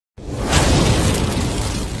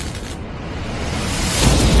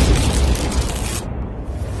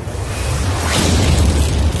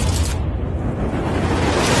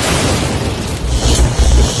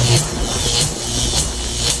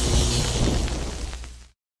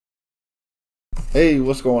Hey,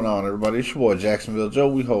 what's going on, everybody? It's your boy Jacksonville Joe.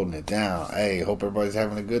 We holding it down. Hey, hope everybody's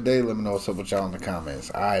having a good day. Let me know what's up with y'all in the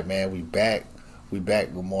comments. All right, man, we back. We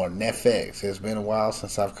back with more Neffex. It's been a while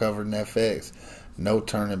since I've covered Neffex. No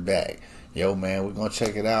turning back. Yo, man, we're gonna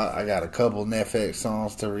check it out. I got a couple Neffex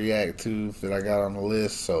songs to react to that I got on the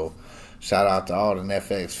list. So, shout out to all the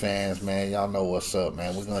Neffex fans, man. Y'all know what's up,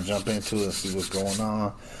 man. We're gonna jump into it and see what's going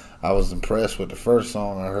on. I was impressed with the first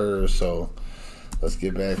song I heard, so let's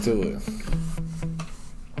get back to it.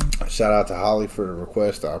 Shout out to Holly for the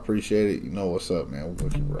request. I appreciate it. You know what's up, man. We're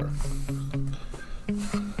gonna keep rocking.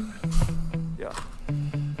 Yeah.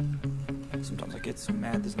 Sometimes I get so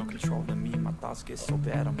mad, there's no control to me. My thoughts get so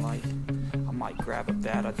bad, I'm like, I might grab a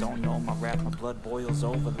bat. I don't know my rap, my blood boils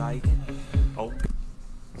over like, oh.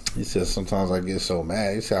 He says sometimes I get so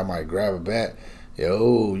mad. He said I might grab a bat.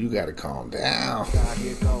 Yo, you gotta calm down. God,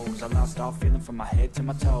 here goes. I lost all feeling from my head to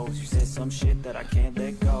my toes. You said some shit that I can't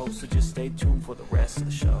let go, so just stay tuned for the rest of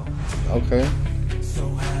the show. Okay. So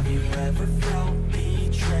have you ever felt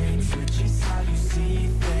betrayed? Switches how you see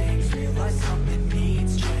things. Realize something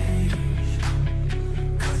needs change.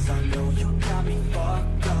 Cause I know you got me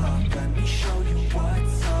fucked up. Let me show you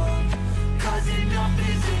what's up. Cause enough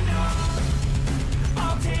is enough.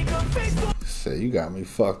 I'll take a Facebook. Say you got me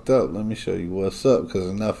fucked up. Let me show you what's up, cause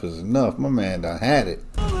enough is enough. My man done had it.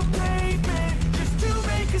 Just to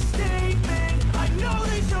make a statement. I know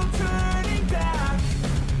there's no turning back.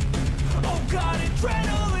 Oh God,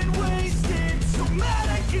 adrenaline wasted. So mad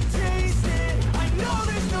I can taste it. I know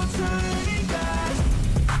there's no turning back.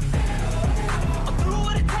 I'll do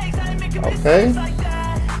what it takes. I ain't making mistakes like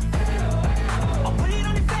that. I'll put it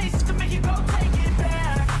on your face to make you go take it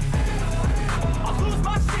back. I'll lose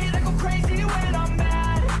my shit. I go crazy when I'm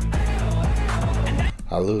mad.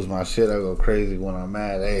 I lose my shit. I go crazy when I'm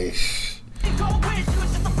mad. Hey,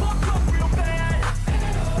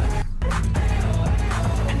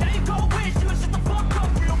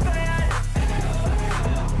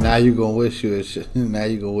 now you gonna wish you had now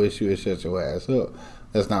you gonna wish you had shut your ass up.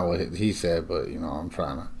 That's not what he said, but you know, I'm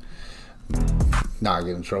trying to not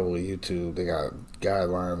get in trouble with YouTube. They got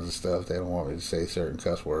guidelines and stuff. They don't want me to say certain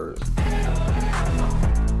cuss words.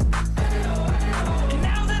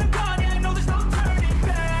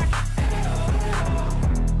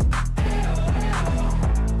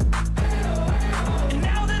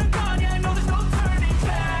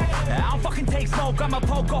 I'm a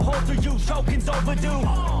poker holder, you choking's overdue.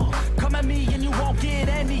 Come at me and you won't get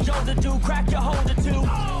any older, dude. Crack your holder too.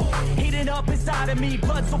 Heating up inside of me,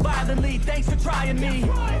 blood so violently. Thanks for trying me.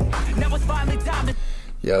 Now it's finally time to.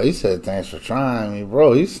 Yo, he said thanks for trying me,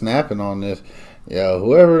 bro. He's snapping on this. Yo,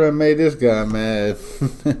 whoever that made this guy mad.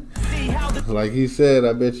 Like he said,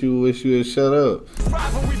 I bet you wish you had shut up.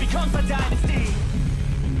 Rivalry becomes a dynasty.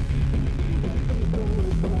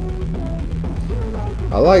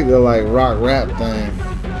 I like the rock rap thing.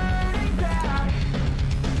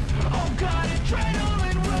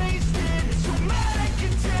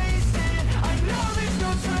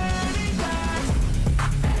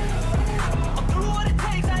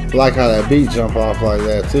 I like how that beat jump off like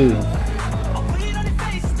that too.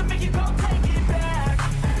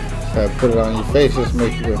 Gotta put it on your face, just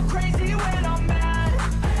make you go.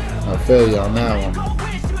 I feel you on that one.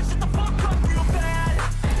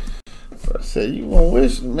 Said you gonna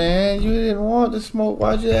wish, man, you didn't want to smoke.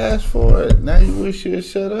 Why'd you ask for it? Now you wish you had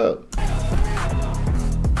shut up.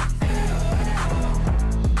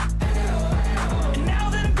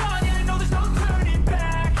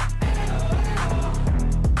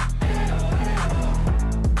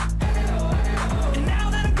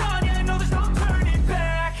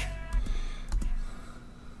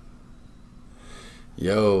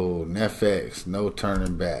 Yo, Neffex, no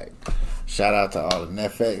turning back. Shout out to all the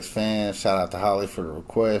Neffex fans. Shout out to Holly for the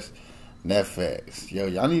request. Neffex. Yo,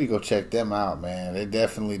 y'all need to go check them out, man. They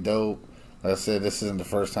definitely dope. Like I said, this isn't the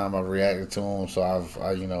first time I've reacted to them, so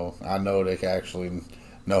I know they can actually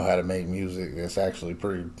know how to make music. It's actually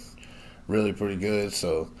really pretty good.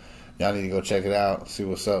 So y'all need to go check it out. See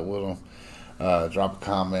what's up with them. Drop a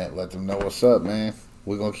comment. Let them know what's up, man.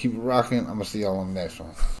 We're gonna keep it rocking. I'm gonna see y'all on the next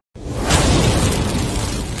one.